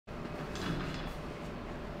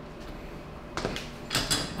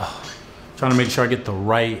Trying to make sure I get the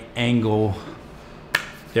right angle.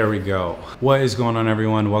 There we go. What is going on,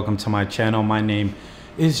 everyone? Welcome to my channel. My name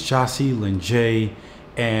is Gyasi Linje,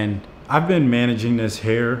 and I've been managing this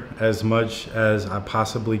hair as much as I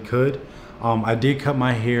possibly could. I did cut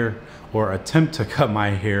my hair, or attempt to cut my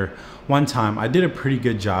hair one time. I did a pretty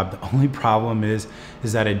good job. The only problem is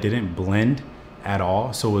that it didn't blend at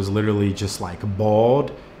all. So it was literally just like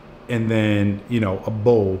bald and then, you know, a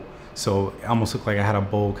bowl. So it almost looked like I had a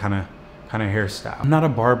bowl kind of hairstyle. I'm not a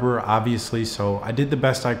barber, obviously, so I did the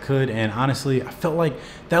best I could, and honestly, I felt like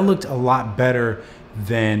that looked a lot better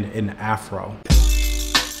than an afro.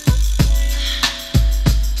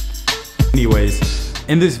 Anyways,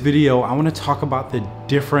 in this video, I want to talk about the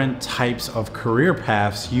different types of career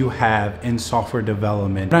paths you have in software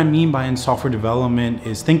development. What I mean by in software development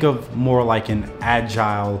is think of more like an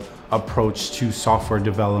agile approach to software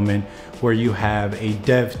development, where you have a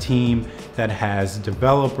dev team that has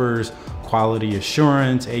developers, quality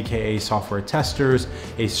assurance, aka software testers,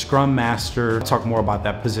 a scrum master. I'll talk more about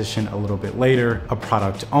that position a little bit later. A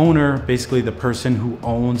product owner, basically the person who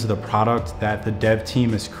owns the product that the dev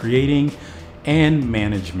team is creating, and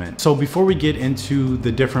management. So before we get into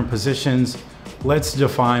the different positions, let's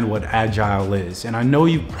define what agile is. And I know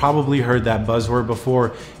you've probably heard that buzzword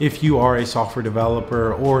before if you are a software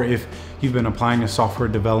developer, or if you've been applying to software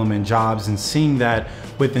development jobs and seeing that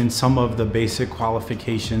within some of the basic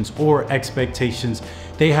qualifications or expectations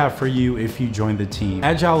they have for you if you join the team.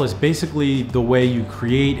 Agile is basically the way you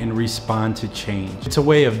create and respond to change. It's a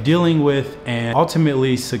way of dealing with and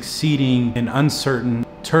ultimately succeeding in uncertain,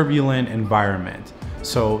 turbulent environment.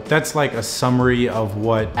 So that's like a summary of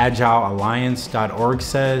what agilealliance.org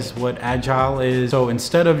says what agile is. So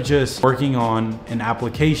instead of just working on an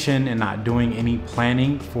application and not doing any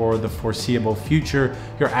planning for the foreseeable future,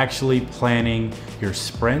 you're actually planning your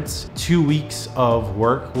sprints. 2 weeks of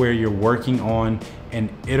work where you're working on an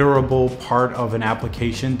iterable part of an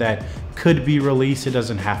application that could be released. It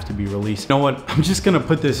doesn't have to be released. You know what? I'm just gonna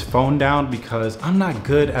put this phone down because I'm not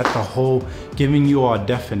good at the whole giving you all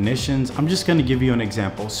definitions. I'm just gonna give you an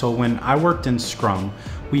example. So when I worked in Scrum,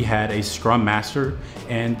 we had a Scrum Master,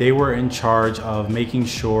 and they were in charge of making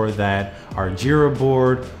sure that our Jira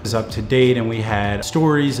board was up to date and we had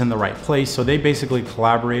stories in the right place. So they basically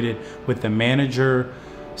collaborated with the manager,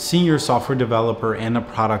 senior software developer, and the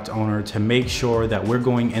product owner to make sure that we're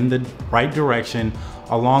going in the right direction,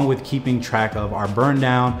 along with keeping track of our burn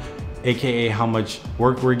down, aka how much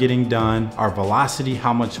work we're getting done, our velocity,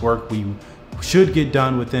 how much work we should get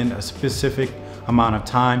done within a specific amount of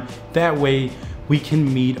time. That way we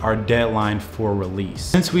can meet our deadline for release.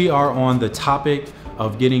 Since we are on the topic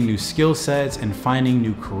of getting new skill sets and finding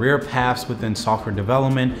new career paths within software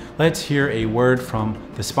development, let's hear a word from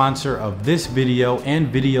the sponsor of this video and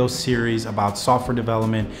video series about software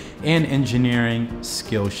development and engineering,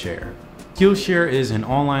 Skillshare. Skillshare is an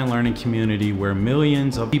online learning community where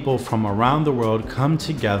millions of people from around the world come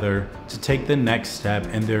together to take the next step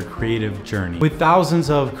in their creative journey. With thousands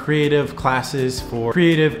of creative classes for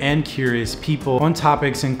creative and curious people on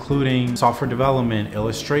topics including software development,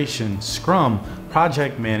 illustration, Scrum,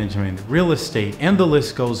 project management, real estate, and the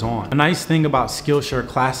list goes on. A nice thing about Skillshare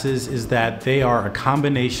classes is that they are a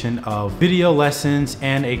combination of video lessons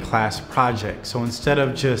and a class project. So instead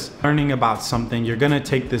of just learning about something, you're gonna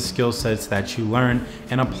take the skill sets that you learn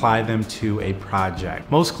and apply them to a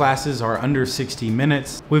project. Most classes are under 60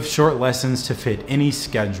 minutes with short lessons to fit any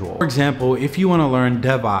schedule. For example, if you wanna learn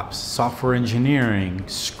DevOps, software engineering,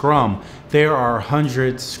 Scrum, there are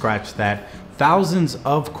hundreds, scratch that, thousands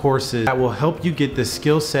of courses that will help you get the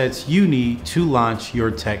skill sets you need to launch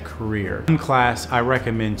your tech career. One class I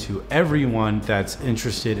recommend to everyone that's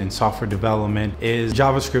interested in software development is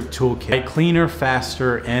JavaScript Toolkit: Write Cleaner,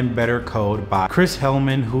 Faster, and Better Code by Chris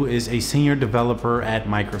Hellman, who is a senior developer at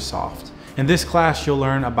Microsoft. In this class, you'll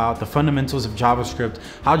learn about the fundamentals of JavaScript,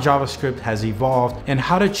 how JavaScript has evolved, and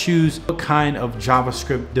how to choose what kind of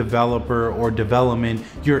JavaScript developer or development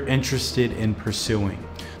you're interested in pursuing.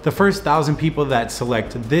 The first 1,000 people that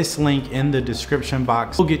select this link in the description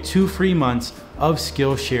box will get 2 free months of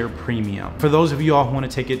Skillshare Premium. For those of you all who want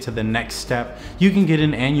to take it to the next step, you can get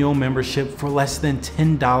an annual membership for less than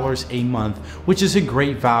 $10 a month, which is a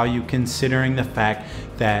great value considering the fact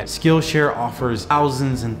that Skillshare offers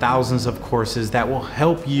thousands and thousands of courses that will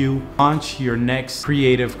help you launch your next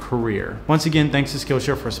creative career. Once again, thanks to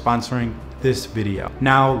Skillshare for sponsoring this video.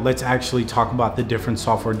 Now let's actually talk about the different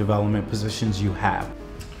software development positions you have.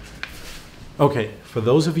 Okay, for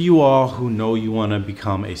those of you all who know you want to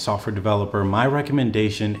become a software developer, my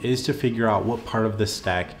recommendation is to figure out what part of the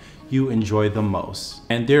stack you enjoy the most.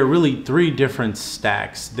 And there are really 3 different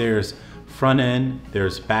stacks. There's front end,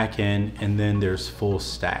 there's back end, and then there's full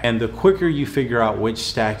stack. And the quicker you figure out which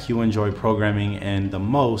stack you enjoy programming in the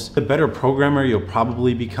most, the better programmer you'll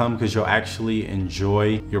probably become, because you'll actually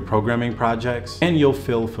enjoy your programming projects and you'll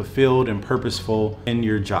feel fulfilled and purposeful in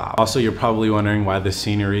your job. Also, you're probably wondering why the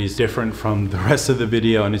scenery is different from the rest of the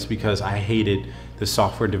video, and it's because I hated the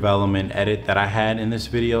software development edit that I had in this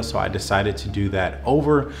video, so I decided to do that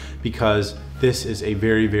over, because this is a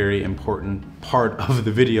very, very important part of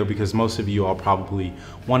the video, because most of you all probably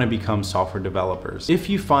want to become software developers. If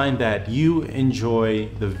you find that you enjoy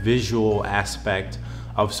the visual aspect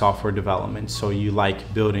of software development, so you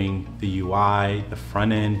like building the UI, the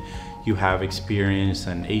front end, you have experience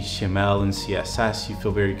in HTML and CSS, you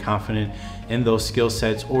feel very confident in those skill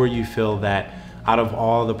sets, or you feel that out of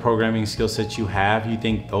all the programming skill sets you have, you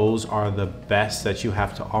think those are the best that you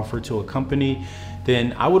have to offer to a company,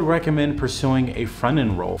 then I would recommend pursuing a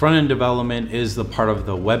front-end role. Front-end development is the part of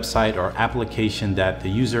the website or application that the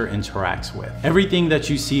user interacts with. Everything that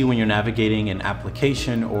you see when you're navigating an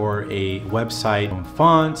application or a website, from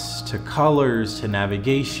fonts to colors to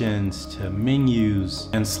navigations to menus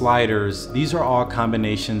and sliders, these are all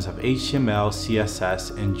combinations of HTML,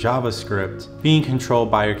 CSS, and JavaScript being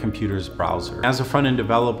controlled by your computer's browser. As a front-end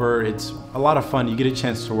developer, it's a lot of fun. You get a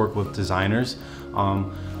chance to work with designers.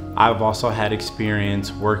 I've also had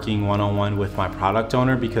experience working one-on-one with my product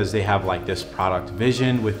owner, because they have like this product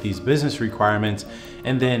vision with these business requirements.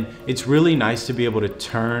 And then it's really nice to be able to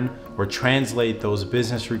turn or translate those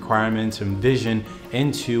business requirements and vision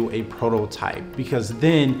into a prototype, because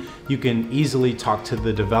then you can easily talk to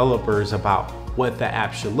the developers about what the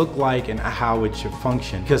app should look like and how it should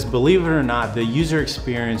function. Because believe it or not, the user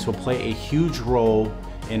experience will play a huge role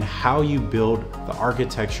in how you build the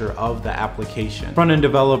architecture of the application. Front-end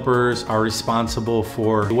developers are responsible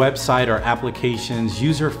for the website or application's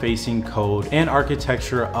user-facing code and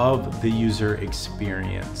architecture of the user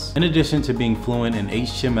experience. In addition to being fluent in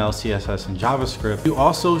HTML, CSS, and JavaScript, you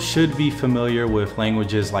also should be familiar with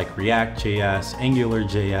languages like React.js,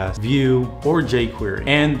 AngularJS, Vue, or jQuery.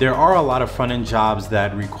 And there are a lot of front-end jobs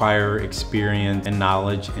that require experience and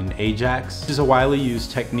knowledge in Ajax, which is a widely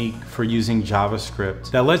used technique for using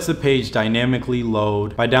JavaScript that lets the page dynamically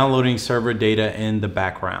load by downloading server data in the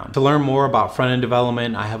background. To learn more about front-end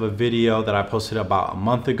development, I have a video that I posted about a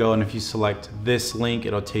month ago, and if you select this link,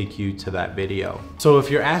 it'll take you to that video. So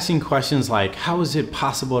if you're asking questions like, how is it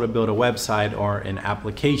possible to build a website or an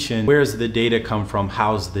application? Where does the data come from?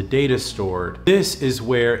 How's the data stored? This is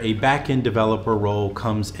where a backend developer role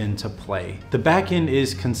comes into play. The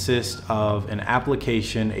backend consists of an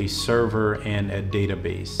application, a server, and a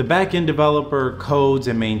database. The backend developer codes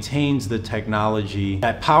and maintains the technology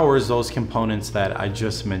that powers those components that I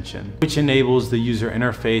just mentioned, which enables the user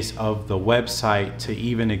interface of the website to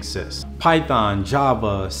even exist. Python,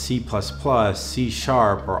 Java, C++, C#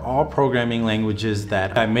 are all programming languages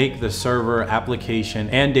that make the server, application,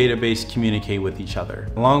 and database communicate with each other.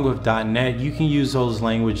 Along with .NET, you can use those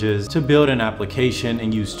languages to build an application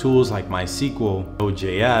and use tools like MySQL,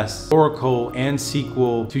 Node.js, Oracle, and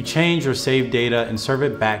SQL to change or save data and serve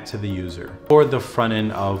it back to the user or the front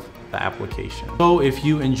end of the application. So if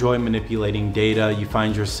you enjoy manipulating data, you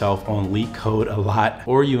find yourself on LeetCode a lot,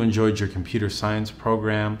 or you enjoyed your computer science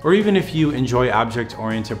program, or even if you enjoy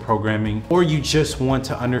object-oriented programming, or you just want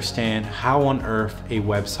to understand how on earth a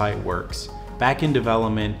website works, backend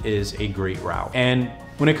development is a great route. And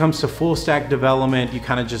when it comes to full stack development, you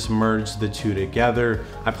kind of just merge the two together.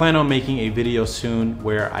 I plan on making a video soon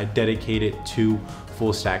where I dedicate it to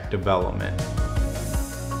full stack development.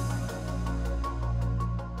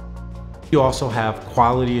 You also have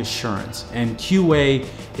quality assurance, and QA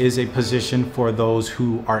is a position for those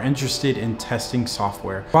who are interested in testing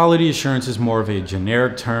software. Quality assurance is more of a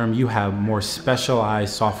generic term. You have more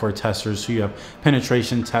specialized software testers, so you have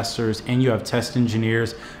penetration testers and you have test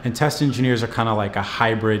engineers, and test engineers are kind of like a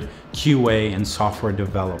hybrid QA and software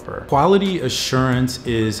developer. Quality assurance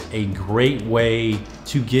is a great way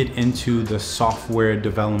to get into the software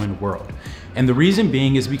development world. And the reason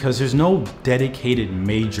being is because there's no dedicated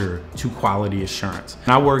major to quality assurance.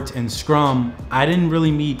 When I worked in Scrum, I didn't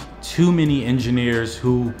really meet too many engineers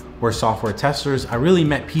who were software testers. I really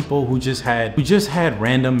met people who just had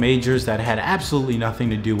random majors that had absolutely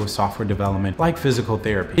nothing to do with software development, like physical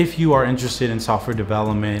therapy. If you are interested in software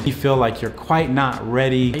development, you feel like you're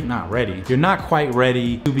not quite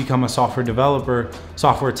ready to become a software developer,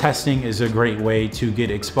 software testing is a great way to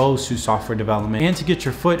get exposed to software development and to get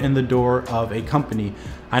your foot in the door of a company.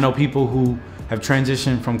 I know people who have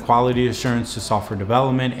transitioned from quality assurance to software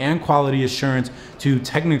development and quality assurance to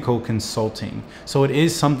technical consulting. So it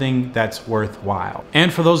is something that's worthwhile.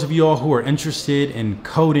 And for those of you all who are interested in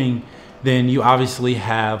coding, then you obviously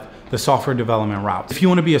have the software development route. If you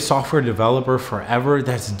want to be a software developer forever,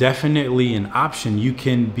 that's definitely an option. You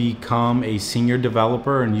can become a senior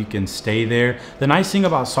developer and you can stay there. The nice thing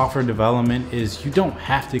about software development is you don't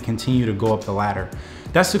have to continue to go up the ladder.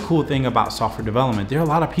 That's the cool thing about software development. There are a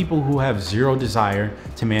lot of people who have zero desire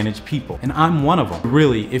to manage people, and I'm one of them.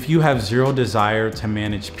 Really, if you have zero desire to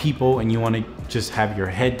manage people and you want to just have your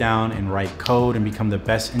head down and write code and become the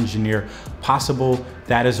best engineer possible,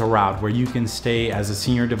 that is a route where you can stay as a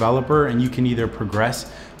senior developer and you can either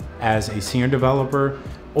progress as a senior developer,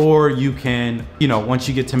 or you can, once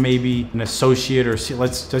you get to maybe an associate, or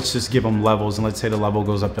let's just give them levels, and let's say the level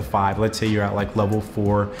goes up to 5. Let's say you're at like level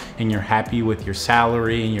 4 and you're happy with your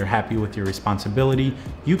salary and you're happy with your responsibility,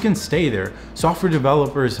 you can stay there. Software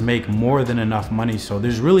developers make more than enough money, so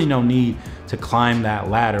there's really no need to climb that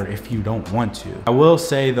ladder if you don't want to. I will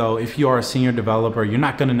say though, if you are a senior developer, you're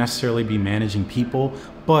not gonna necessarily be managing people,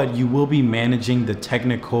 but you will be managing the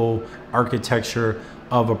technical architecture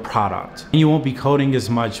of a product. And you won't be coding as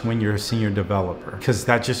much when you're a senior developer, because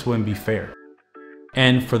that just wouldn't be fair.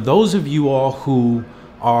 And for those of you all who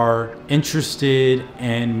are interested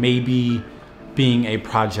in maybe being a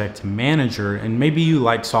project manager, and maybe you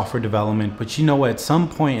like software development, but at some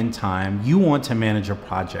point in time, you want to manage a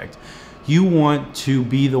project. You want to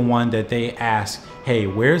be the one that they ask, hey,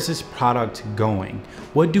 where's this product going?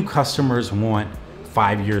 What do customers want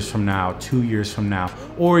 5 years from now, 2 years from now?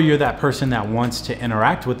 Or you're that person that wants to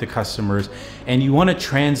interact with the customers and you want to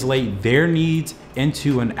translate their needs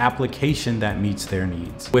into an application that meets their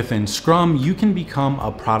needs. Within Scrum, you can become a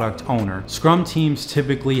product owner. Scrum teams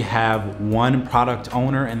typically have one product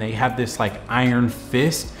owner and they have this like iron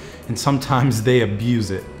fist, and sometimes they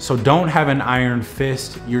abuse it. So don't have an iron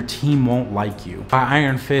fist, your team won't like you. By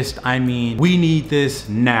iron fist, I mean, we need this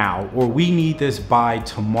now, or we need this by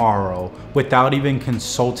tomorrow, without even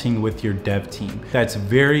consulting with your dev team. That's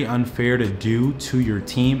very unfair to do to your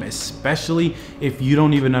team, especially if you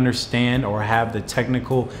don't even understand or have the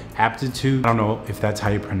technical aptitude. I don't know if that's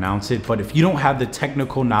how you pronounce it, but if you don't have the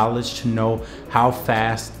technical knowledge to know how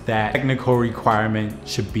fast that technical requirement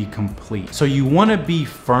should be complete. So you wanna be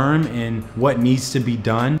firm in what needs to be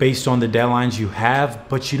done based on the deadlines you have,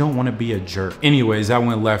 but you don't want to be a jerk. Anyways, that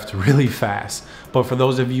went left really fast. But for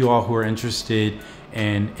those of you all who are interested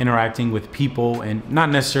in interacting with people and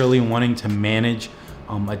not necessarily wanting to manage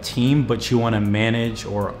a team, but you want to manage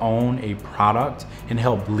or own a product and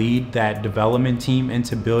help lead that development team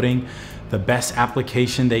into building the best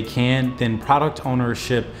application they can, then product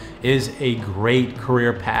ownership is a great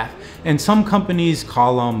career path. And some companies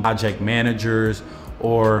call them project managers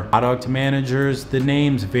or product managers. The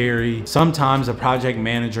names vary. Sometimes a project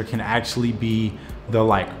manager can actually be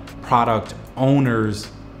the product owner's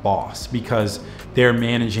boss because they're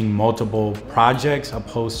managing multiple projects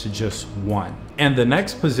opposed to just one. And the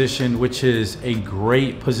next position, which is a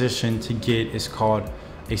great position to get, is called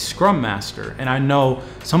a Scrum Master. And I know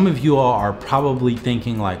some of you all are probably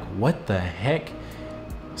thinking like, what the heck?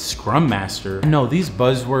 Scrum Master? No, these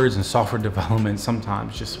buzzwords in software development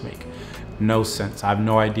sometimes just make no sense. I have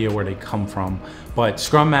no idea where they come from, but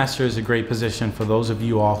Scrum Master is a great position for those of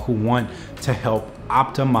you all who want to help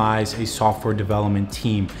optimize a software development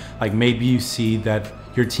team. Like maybe you see that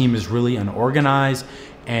your team is really unorganized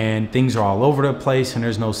and things are all over the place and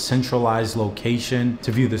there's no centralized location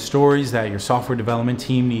to view the stories that your software development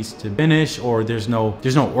team needs to finish, or there's no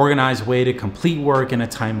organized way to complete work in a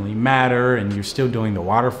timely manner, and you're still doing the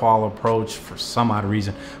waterfall approach for some odd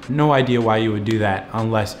reason. No idea why you would do that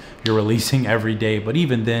unless you're releasing every day, but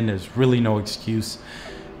even then there's really no excuse.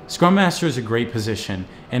 Scrum Master is a great position,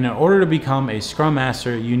 and in order to become a Scrum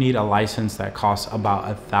Master, you need a license that costs about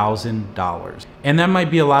 $1,000. And that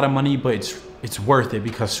might be a lot of money, but it's worth it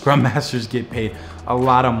because Scrum Masters get paid a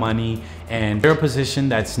lot of money, and they're a position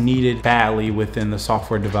that's needed badly within the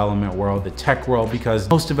software development world, the tech world, because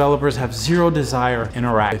most developers have zero desire to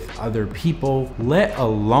interact with other people, let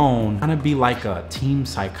alone kind of be like a team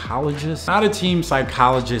psychologist. Not a team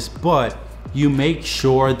psychologist, but you make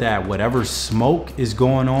sure that whatever smoke is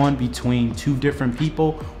going on between two different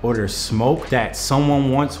people, or there's smoke that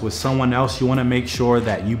someone wants with someone else, you want to make sure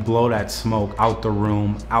that you blow that smoke out the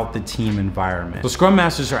room, out the team environment. So Scrum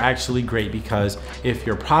Masters are actually great because if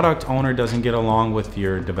your product owner doesn't get along with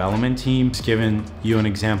your development team, just giving you an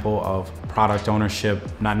example of product ownership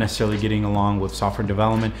not necessarily getting along with software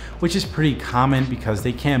development, which is pretty common because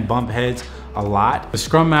they can bump heads a lot. The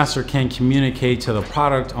Scrum Master can communicate to the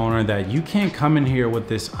product owner that you can't come in here with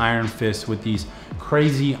this iron fist, with these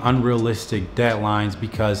crazy, unrealistic deadlines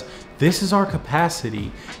because this is our capacity,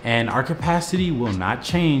 and our capacity will not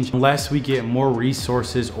change unless we get more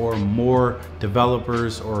resources or more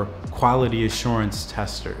developers or quality assurance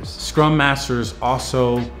testers. Scrum Masters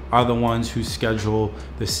also are the ones who schedule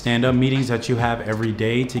the stand-up meetings that you have every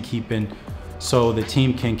day to keep in, so the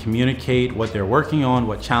team can communicate what they're working on,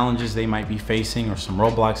 what challenges they might be facing, or some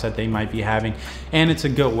roadblocks that they might be having. And it's a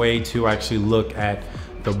good way to actually look at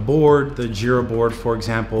the board, the Jira board, for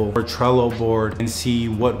example, or Trello board, and see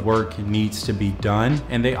what work needs to be done.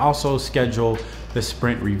 And they also schedule the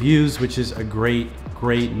sprint reviews, which is a great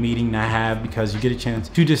meeting to have because you get a chance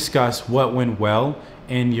to discuss what went well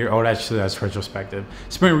in your, oh, actually that's retrospective.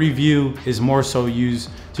 Sprint review is more so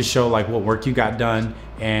used to show like what work you got done,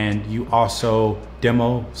 and you also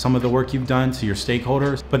demo some of the work you've done to your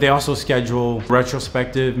stakeholders. But they also schedule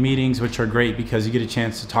retrospective meetings, which are great because you get a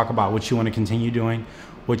chance to talk about what you want to continue doing,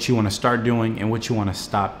 what you want to start doing, and what you want to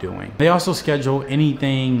stop doing. They also schedule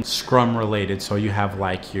anything Scrum related. So you have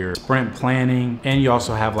like your sprint planning, and you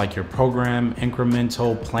also have like your program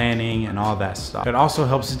incremental planning and all that stuff. It also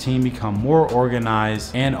helps the team become more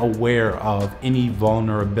organized and aware of any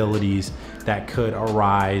vulnerabilities that could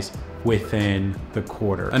arise within the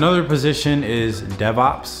quarter. Another position is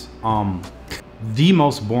DevOps, the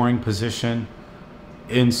most boring position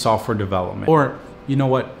in software development, or you know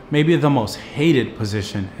what, maybe the most hated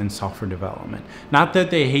position in software development. Not that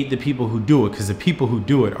they hate the people who do it, because the people who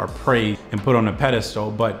do it are praised and put on a pedestal,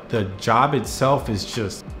 but the job itself is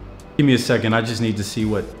just, give me a second, I just need to see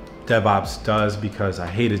what DevOps does because I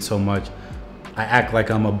hate it so much. I act like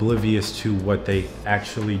I'm oblivious to what they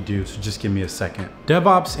actually do, so just give me a second.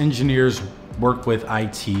 DevOps engineers work with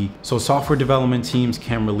IT, so software development teams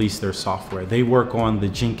can release their software. They work on the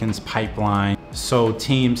Jenkins pipeline, so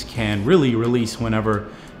teams can really release whenever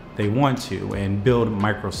they want to and build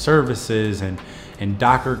microservices and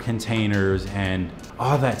Docker containers and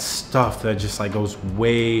all that stuff that just like goes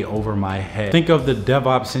way over my head. Think of the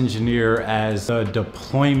DevOps engineer as the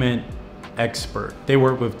deployment expert. They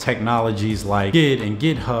work with technologies like Git and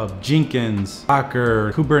GitHub, Jenkins,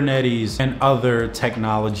 Docker, Kubernetes, and other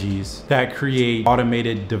technologies that create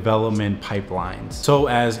automated development pipelines. So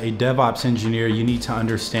as a DevOps engineer, you need to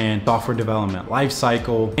understand software development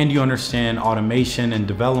lifecycle, and you understand automation and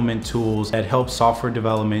development tools that help software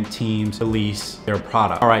development teams release their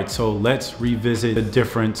product. All right, so let's revisit the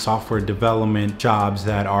different software development jobs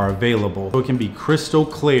that are available. So it can be crystal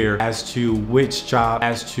clear as to which job,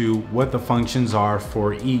 as to what the functions are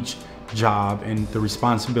for each job and the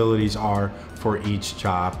responsibilities are for each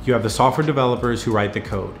job. You have the software developers who write the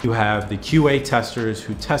code. You have the QA testers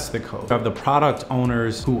who test the code. You have the product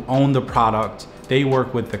owners who own the product. They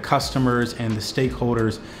work with the customers and the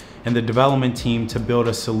stakeholders and the development team to build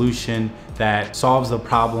a solution that solves the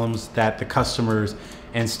problems that the customers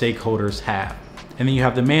and stakeholders have. And then you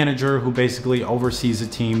have the manager who basically oversees the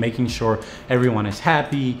team, making sure everyone is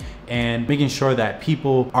happy and making sure that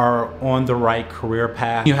people are on the right career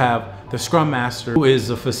path. You have the Scrum Master, who is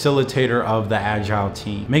the facilitator of the Agile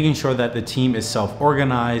team, making sure that the team is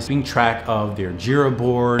self-organized, keeping track of their Jira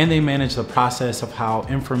board, and they manage the process of how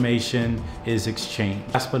information is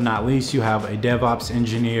exchanged. Last but not least, you have a DevOps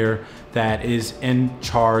engineer that is in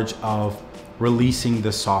charge of releasing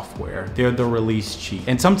the software. They're the release chief.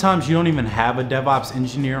 And sometimes you don't even have a DevOps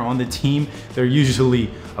engineer on the team. They're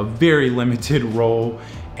usually a very limited role,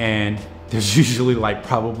 and there's usually like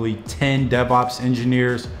probably 10 DevOps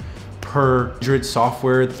engineers per 100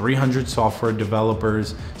 software, 300 software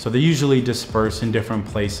developers. So they're usually dispersed in different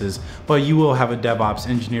places, but you will have a DevOps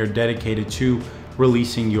engineer dedicated to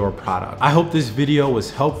releasing your product. I hope this video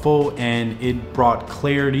was helpful and it brought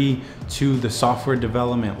clarity to the software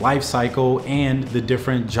development lifecycle and the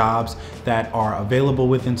different jobs that are available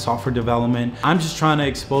within software development. I'm just trying to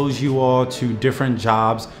expose you all to different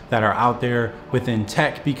jobs that are out there within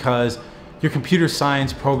tech, because your computer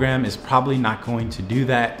science program is probably not going to do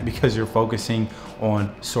that because you're focusing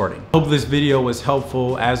on sorting. Hope this video was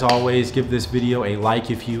helpful. As always, give this video a like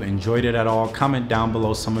if you enjoyed it at all. Comment down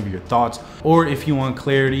below some of your thoughts, or if you want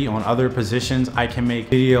clarity on other positions, I can make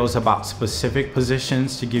videos about specific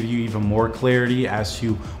positions to give you even more clarity as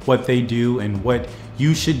to what they do and what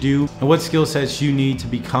you should do and what skill sets you need to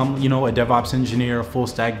become, you know, a DevOps engineer, a full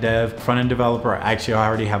stack dev, front-end developer. Actually, I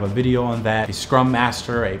already have a video on that, a Scrum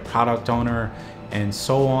Master, a product owner, and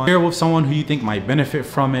so on. Share with someone who you think might benefit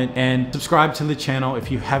from it, and subscribe to the channel if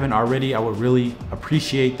you haven't already. I would really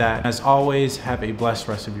appreciate that. As always, have a blessed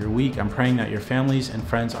rest of your week. I'm praying that your families and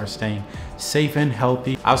friends are staying safe and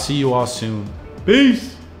healthy. I'll see you all soon.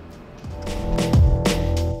 Peace.